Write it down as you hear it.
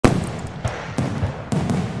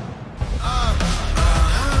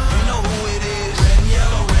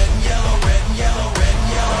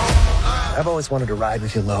I've always wanted to ride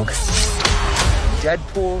with you, Logan.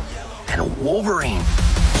 Deadpool and a Wolverine.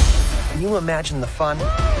 Can you imagine the fun?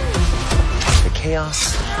 The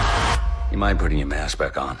chaos? You mind putting your mask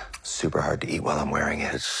back on? Super hard to eat while I'm wearing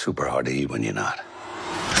it. It's super hard to eat when you're not.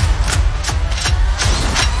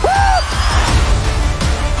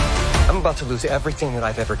 I'm about to lose everything that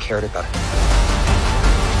I've ever cared about.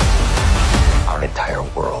 Our entire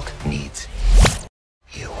world needs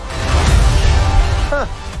you. Huh.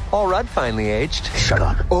 All Rudd finally aged. Shut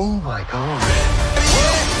up. Oh my God.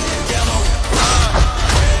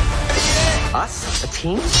 Us? A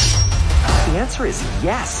team? The answer is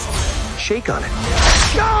yes. Shake on it.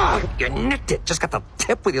 Ah, you nicked it. Just got the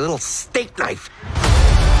tip with your little steak knife.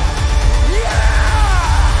 Yeah!